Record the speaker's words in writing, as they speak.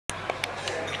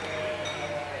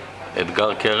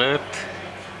Etgar Keret,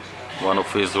 one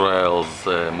of Israel's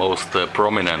most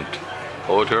prominent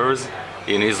authors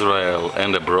in Israel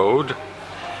and abroad,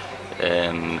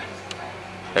 and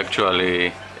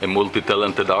actually a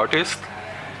multi-talented artist.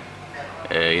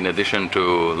 In addition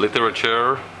to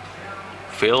literature,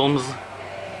 films,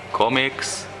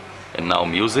 comics, and now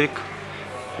music.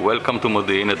 Welcome to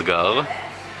Modi'in Etgar.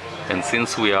 And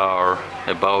since we are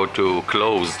about to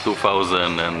close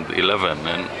 2011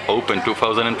 and open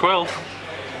 2012,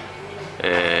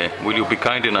 will you be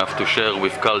kind enough to share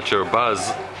with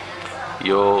Culturebuzz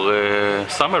your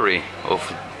summary of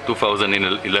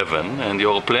 2011 and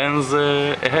your plans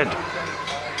ahead?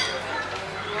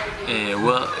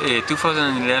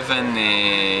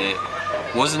 2011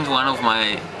 wasn't one of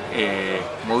my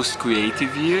most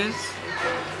creative years.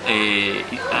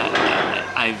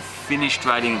 I finished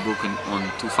writing a book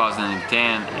on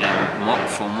 2010, and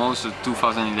for most of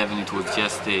 2011 it was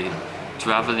just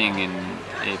traveling and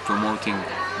promoting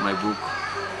my book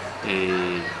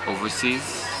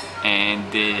overseas.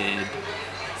 And it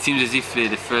seems as if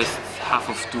the first half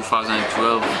of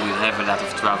 2012 will have a lot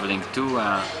of traveling too.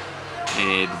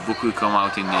 The book will come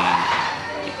out in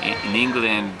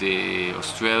England,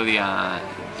 Australia,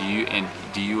 and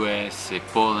the US,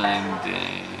 Poland,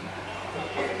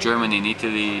 Germany and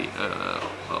Italy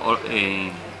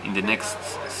in the next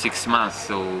 6 months.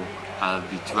 So I'll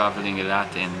be traveling a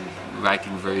lot and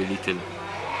writing very little.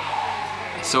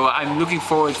 So I'm looking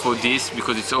forward for this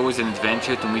because it's always an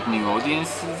adventure to meet new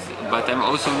audiences, but I'm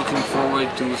also looking forward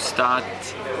to start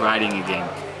writing again.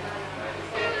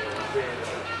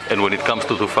 And when it comes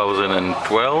to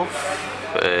 2012,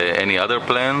 any other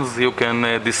plans you can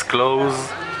disclose?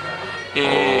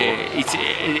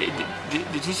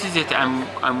 The truth is that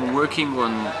I'm working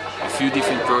on a few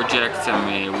different projects.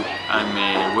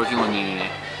 I'm working on a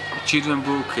children's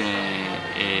book,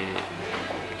 a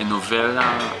novella,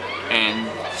 and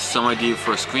some idea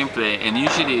for a screenplay. And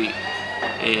usually,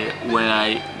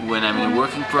 when I'm in a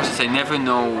working process, I never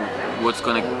know what's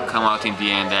going to come out in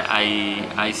the end.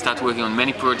 I start working on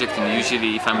many projects, and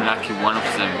usually, if I'm lucky, one of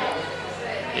them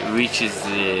reaches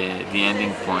the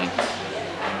ending point.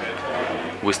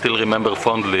 We still remember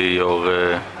fondly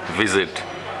your visit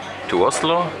to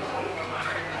Oslo,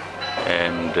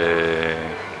 and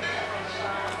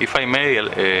if I may,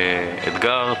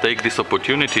 Etgar, take this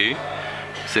opportunity,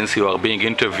 since you are being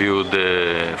interviewed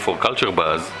for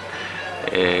Culturebuzz,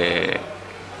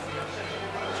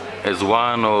 as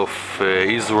one of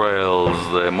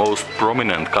Israel's most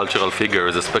prominent cultural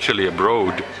figures, especially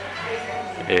abroad.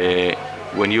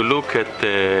 When you look at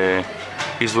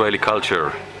Israeli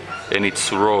culture and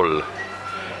its role,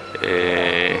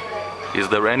 is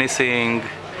there anything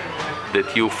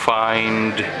that you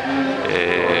find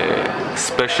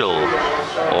special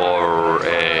or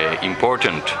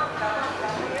important?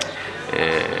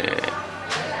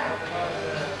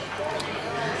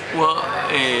 Well,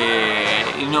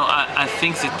 I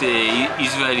think that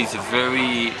Israel is a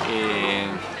very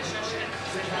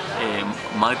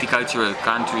multicultural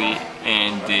country,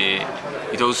 and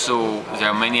there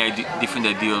are many different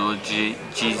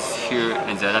ideologies here,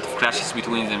 and there are a lot of clashes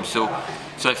between them. So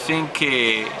I think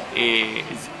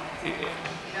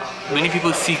many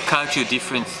people see culture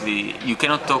differently. You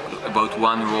cannot talk about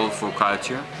one role for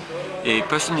culture.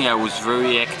 Personally, I was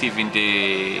very active in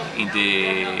the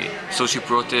social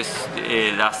protests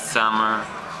last summer.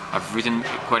 I've written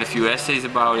quite a few essays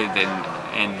about it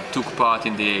and took part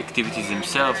in the activities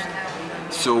themselves.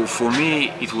 So for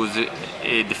me, it was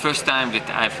the first time that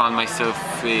I found myself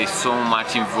so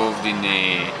much involved in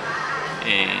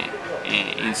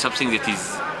something that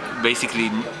is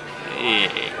basically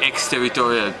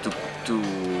exterritorial to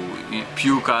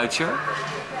pure culture.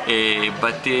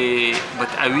 But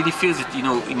I really feel that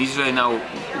in Israel now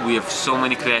we have so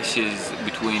many clashes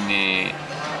between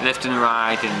left and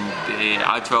right, and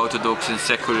ultra-orthodox and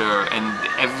secular, and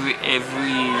every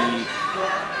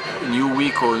new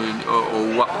week or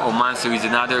month there is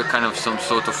another kind of some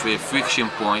sort of a friction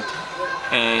point.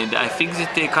 And I think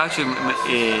that culture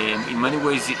in many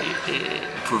ways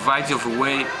provides of a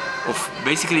way of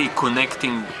basically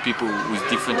connecting people with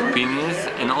different opinions,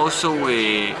 and also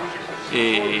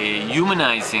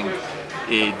humanizing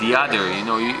the other.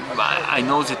 I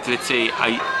know that, let's say,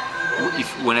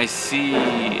 when I see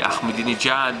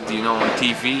Ahmadinejad, on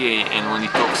TV, and when he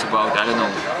talks about, I don't know,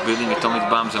 building atomic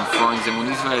bombs and throwing them on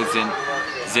Israel,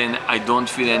 then I don't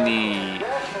feel any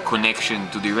connection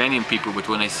to the Iranian people. But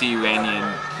when I see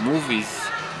Iranian movies,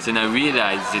 then I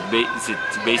realize that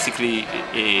basically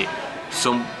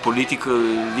some political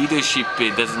leadership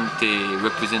doesn't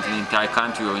represent an entire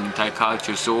country or an entire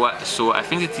culture. So I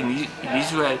think that in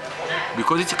Israel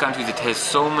because it's a country that has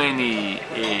so many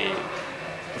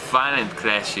violent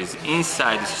clashes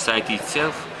inside the society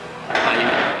itself,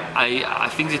 I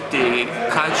think that the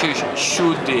culture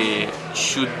should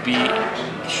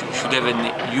have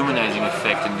a humanizing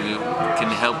effect and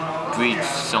can help bridge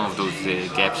some of those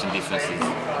gaps and differences.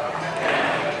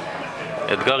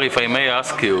 Etgar, if I may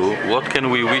ask you, what can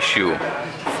we wish you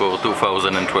for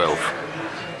 2012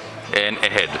 and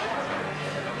ahead?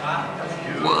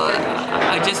 Well,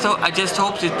 I just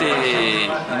hope that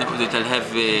that I'll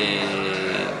have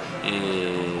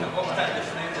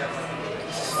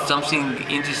something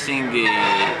interesting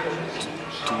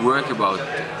to work about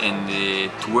and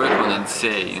to work on and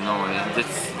say.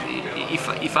 That's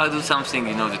if I do something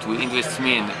that will interest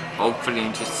me and hopefully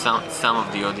interest some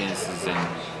of the audiences, and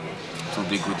it will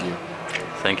be good year.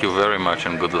 Thank you very much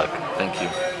and good luck. Thank you.